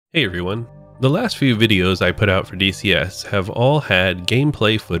Hey everyone. The last few videos I put out for DCS have all had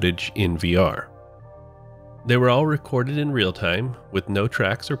gameplay footage in VR. They were all recorded in real time with no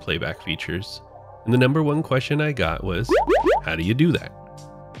tracks or playback features, and the number one question I got was, how do you do that?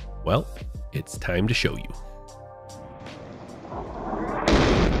 Well, it's time to show you.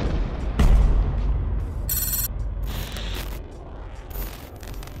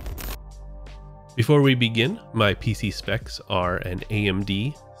 Before we begin, my PC specs are an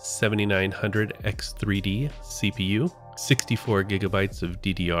AMD 7900 X3D CPU, 64 gigabytes of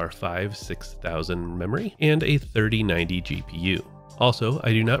DDR5 6000 memory, and a 3090 GPU. Also,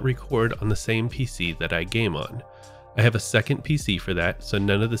 I do not record on the same PC that I game on. I have a second PC for that, so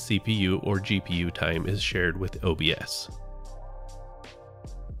none of the CPU or GPU time is shared with OBS.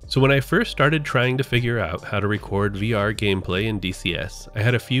 So when I first started trying to figure out how to record VR gameplay in DCS, I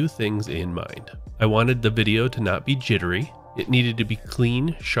had a few things in mind. I wanted the video to not be jittery, it needed to be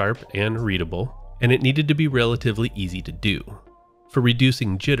clean, sharp, and readable, and it needed to be relatively easy to do. For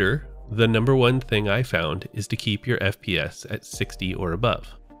reducing jitter, the number one thing I found is to keep your FPS at 60 or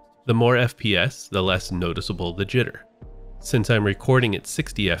above. The more FPS, the less noticeable the jitter. Since I'm recording at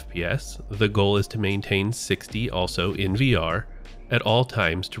 60 FPS, the goal is to maintain 60 also in VR at all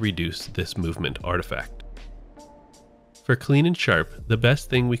times to reduce this movement artifact. For clean and sharp, the best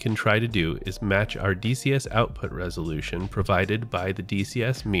thing we can try to do is match our DCS output resolution provided by the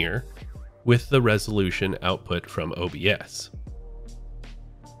DCS mirror with the resolution output from OBS.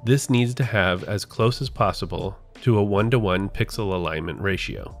 This needs to have as close as possible to a 1:1 pixel alignment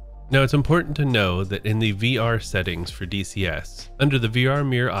ratio. Now it's important to know that in the VR settings for DCS, under the VR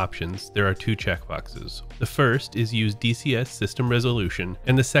mirror options, there are two checkboxes. The first is use DCS system resolution,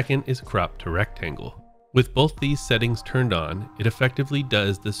 and the second is crop to rectangle. With both these settings turned on, it effectively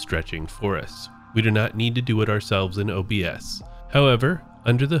does the stretching for us. We do not need to do it ourselves in OBS. However,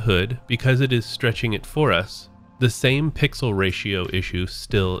 under the hood, because it is stretching it for us, the same pixel ratio issue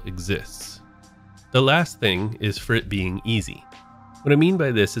still exists. The last thing is for it being easy. What I mean by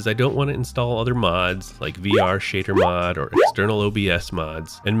this is I don't want to install other mods like VR shader mod or external OBS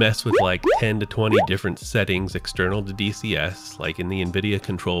mods and mess with like 10 to 20 different settings external to DCS like in the Nvidia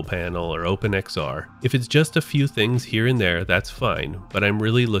Control Panel or OpenXR. If it's just a few things here and there, that's fine, but I'm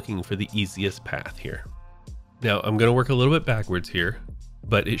really looking for the easiest path here. Now I'm going to work a little bit backwards here,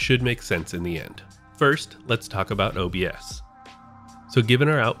 but it should make sense in the end. First, let's talk about OBS. So given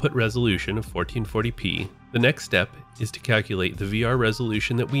our output resolution of 1440p, the next step is to calculate the VR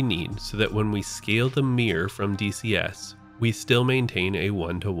resolution that we need so that when we scale the mirror from DCS, we still maintain a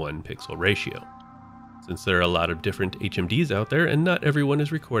 1:1 pixel ratio. Since there are a lot of different HMDs out there and not everyone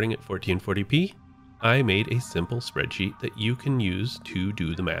is recording at 1440p, I made a simple spreadsheet that you can use to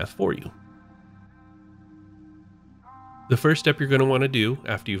do the math for you. The first step you're going to want to do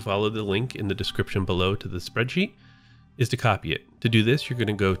after you follow the link in the description below to the spreadsheet is to copy it. To do this, you're going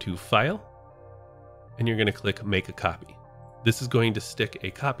to go to File, and you're going to click Make a Copy. This is going to stick a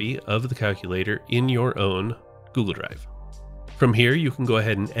copy of the calculator in your own Google Drive. From here, you can go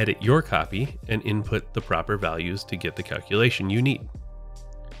ahead and edit your copy and input the proper values to get the calculation you need.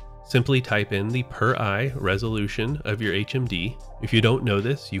 Simply type in the per eye resolution of your HMD. If you don't know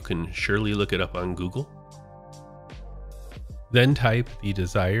this, you can surely look it up on Google. Then type the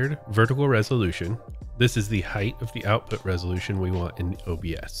desired vertical resolution. This is the height of the output resolution we want in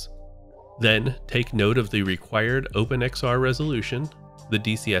OBS. Then take note of the required OpenXR resolution, the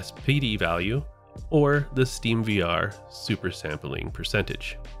DCS PD value, or the STEAMVR super sampling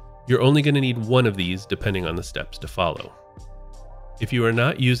percentage. You're only going to need one of these depending on the steps to follow. If you are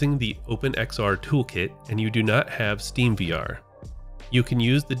not using the OpenXR Toolkit and you do not have STEAMVR, you can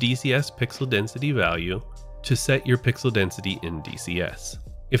use the DCS pixel density value to set your pixel density in DCS.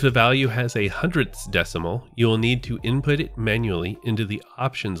 If the value has a hundredths decimal, you will need to input it manually into the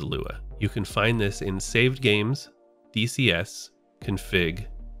options Lua. You can find this in Saved Games, DCS, Config,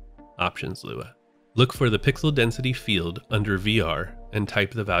 Options Lua. Look for the pixel density field under VR and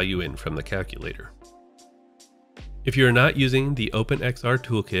type the value in from the calculator. If you are not using the OpenXR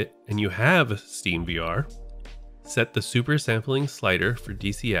Toolkit and you have STEAMVR, set the super sampling slider for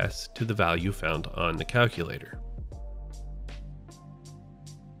DCS to the value found on the calculator.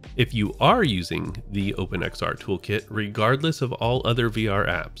 If you are using the OpenXR Toolkit, regardless of all other VR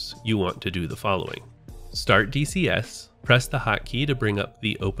apps, you want to do the following. Start DCS, press the hotkey to bring up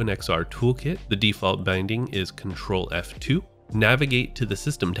the OpenXR Toolkit. The default binding is Ctrl F2. navigate to the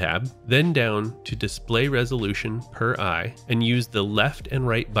System tab, then down to Display Resolution per eye, and use the left and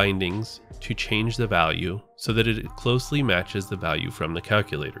right bindings to change the value so that it closely matches the value from the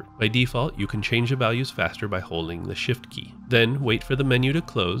calculator. By default, you can change the values faster by holding the Shift key. Then wait for the menu to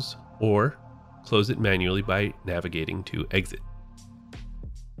close, or close it manually by navigating to Exit.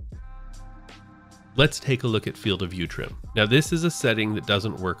 Let's take a look at field of view trim. Now this is a setting that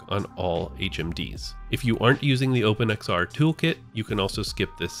doesn't work on all HMDs. If you aren't using the OpenXR Toolkit, you can also skip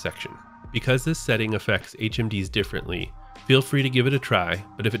this section. Because this setting affects HMDs differently, feel free to give it a try,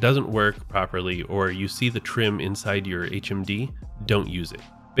 but if it doesn't work properly or you see the trim inside your HMD, don't use it.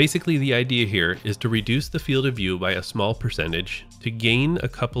 Basically, the idea here is to reduce the field of view by a small percentage to gain a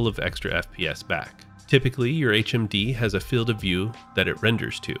couple of extra FPS back. Typically, your HMD has a field of view that it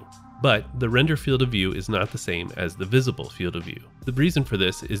renders to, but the render field of view is not the same as the visible field of view. The reason for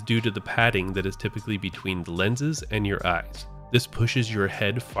this is due to the padding that is typically between the lenses and your eyes. This pushes your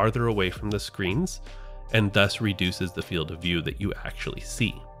head farther away from the screens and thus reduces the field of view that you actually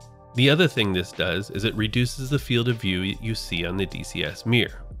see. The other thing this does is it reduces the field of view you see on the DCS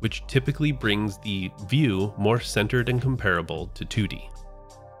mirror, which typically brings the view more centered and comparable to 2D.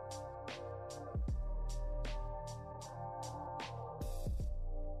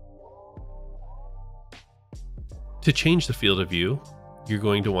 To change the field of view, you're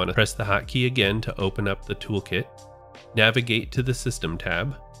going to want to press the hotkey again to open up the toolkit, navigate to the System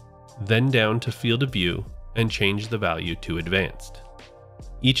tab, then down to Field of View, and change the value to Advanced.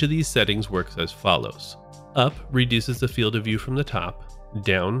 Each of these settings works as follows. Up reduces the field of view from the top,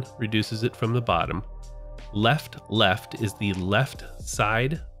 down reduces it from the bottom, left is the left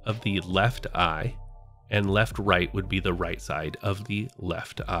side of the left eye, and left would be the right side of the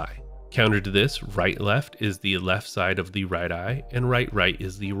left eye. Counter to this, right-left is the left side of the right eye, and right-right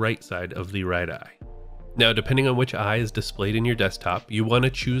is the right side of the right eye. Now, depending on which eye is displayed in your desktop, you want to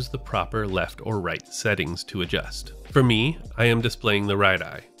choose the proper left or right settings to adjust. For me, I am displaying the right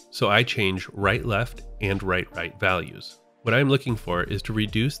eye, so I change right-left and right-right values. What I'm looking for is to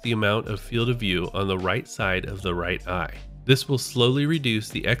reduce the amount of field of view on the right side of the right eye. This will slowly reduce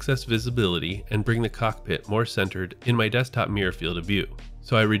the excess visibility and bring the cockpit more centered in my desktop mirror field of view.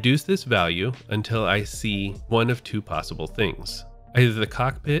 So I reduce this value until I see one of two possible things. Either the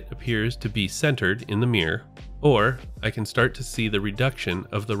cockpit appears to be centered in the mirror, or I can start to see the reduction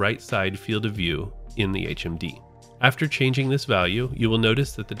of the right side field of view in the HMD. After changing this value, you will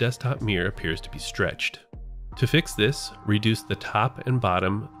notice that the desktop mirror appears to be stretched. To fix this, reduce the top and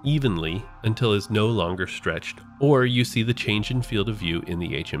bottom evenly until it's no longer stretched, or you see the change in field of view in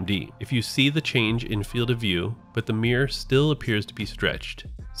the HMD. If you see the change in field of view, but the mirror still appears to be stretched,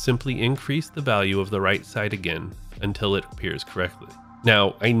 simply increase the value of the right side again until it appears correctly.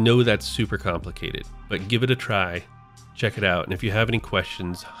 Now, I know that's super complicated, but give it a try, check it out, and if you have any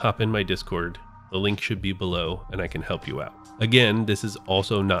questions, hop in my Discord. The link should be below and I can help you out. Again, this is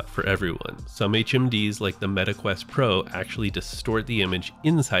also not for everyone. Some HMDs like the MetaQuest Pro actually distort the image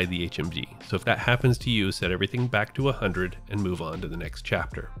inside the HMD. So if that happens to you, set everything back to 100 and move on to the next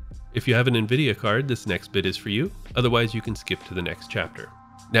chapter. If you have an Nvidia card, this next bit is for you. Otherwise, you can skip to the next chapter.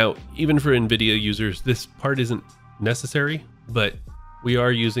 Now, even for Nvidia users, this part isn't necessary, but we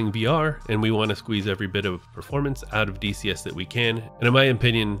are using VR and we want to squeeze every bit of performance out of DCS that we can. And in my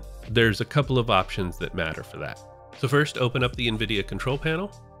opinion, there's a couple of options that matter for that. So first, open up the Nvidia Control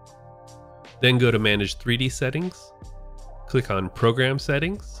Panel, then go to Manage 3D Settings, click on Program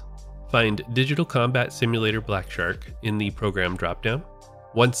Settings, find Digital Combat Simulator Black Shark in the Program dropdown.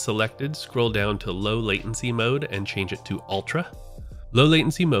 Once selected, scroll down to Low Latency Mode and change it to Ultra. Low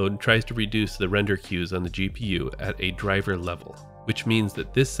Latency Mode tries to reduce the render queues on the GPU at a driver level, which means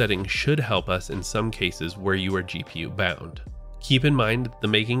that this setting should help us in some cases where you are GPU bound. Keep in mind that the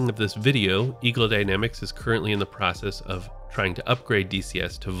making of this video, Eagle Dynamics is currently in the process of trying to upgrade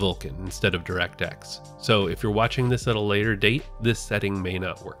DCS to Vulkan instead of DirectX. So if you're watching this at a later date, this setting may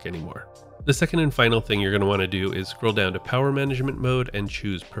not work anymore. The second and final thing you're going to want to do is scroll down to Power Management Mode and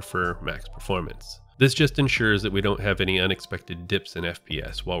choose Prefer Max Performance. This just ensures that we don't have any unexpected dips in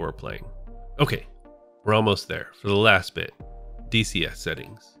FPS while we're playing. Okay, we're almost there for the last bit, DCS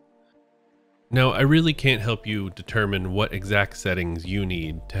settings. Now, I really can't help you determine what exact settings you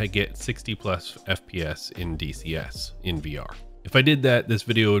need to get 60 plus FPS in DCS in VR. If I did that, this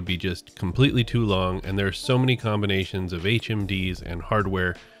video would be just completely too long, and there are so many combinations of HMDs and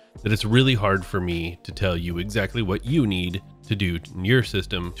hardware that it's really hard for me to tell you exactly what you need to do in your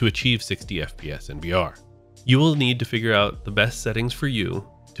system to achieve 60 FPS in VR. You will need to figure out the best settings for you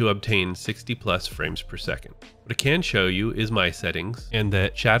to obtain 60 plus frames per second. What I can show you is my settings, and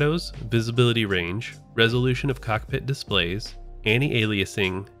that shadows, visibility range, resolution of cockpit displays,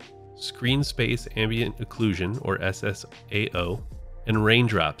 anti-aliasing, screen space ambient occlusion or SSAO, and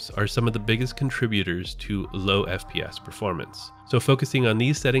raindrops are some of the biggest contributors to low FPS performance. So focusing on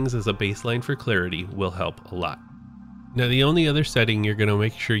these settings as a baseline for clarity will help a lot. Now, the only other setting you're going to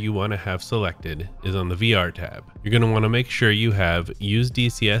make sure you want to have selected is on the VR tab. You're going to want to make sure you have Use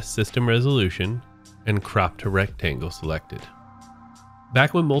DCS System Resolution and Crop to Rectangle selected.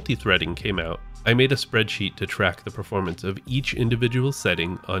 Back when multi-threading came out, I made a spreadsheet to track the performance of each individual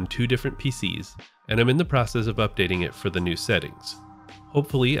setting on 2 different PCs, and I'm in the process of updating it for the new settings.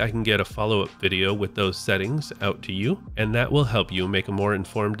 Hopefully I can get a follow-up video with those settings out to you, and that will help you make a more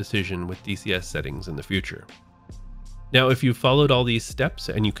informed decision with DCS settings in the future. Now, if you've followed all these steps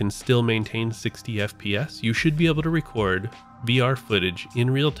and you can still maintain 60 FPS, you should be able to record VR footage in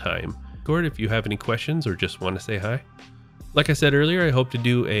real time. Record if you have any questions or just want to say hi. Like I said earlier, I hope to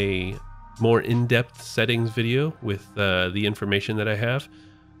do a more in-depth settings video with the information that I have.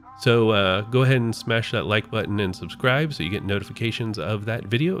 So go ahead and smash that like button and subscribe so you get notifications of that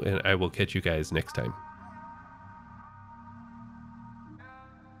video, and I will catch you guys next time.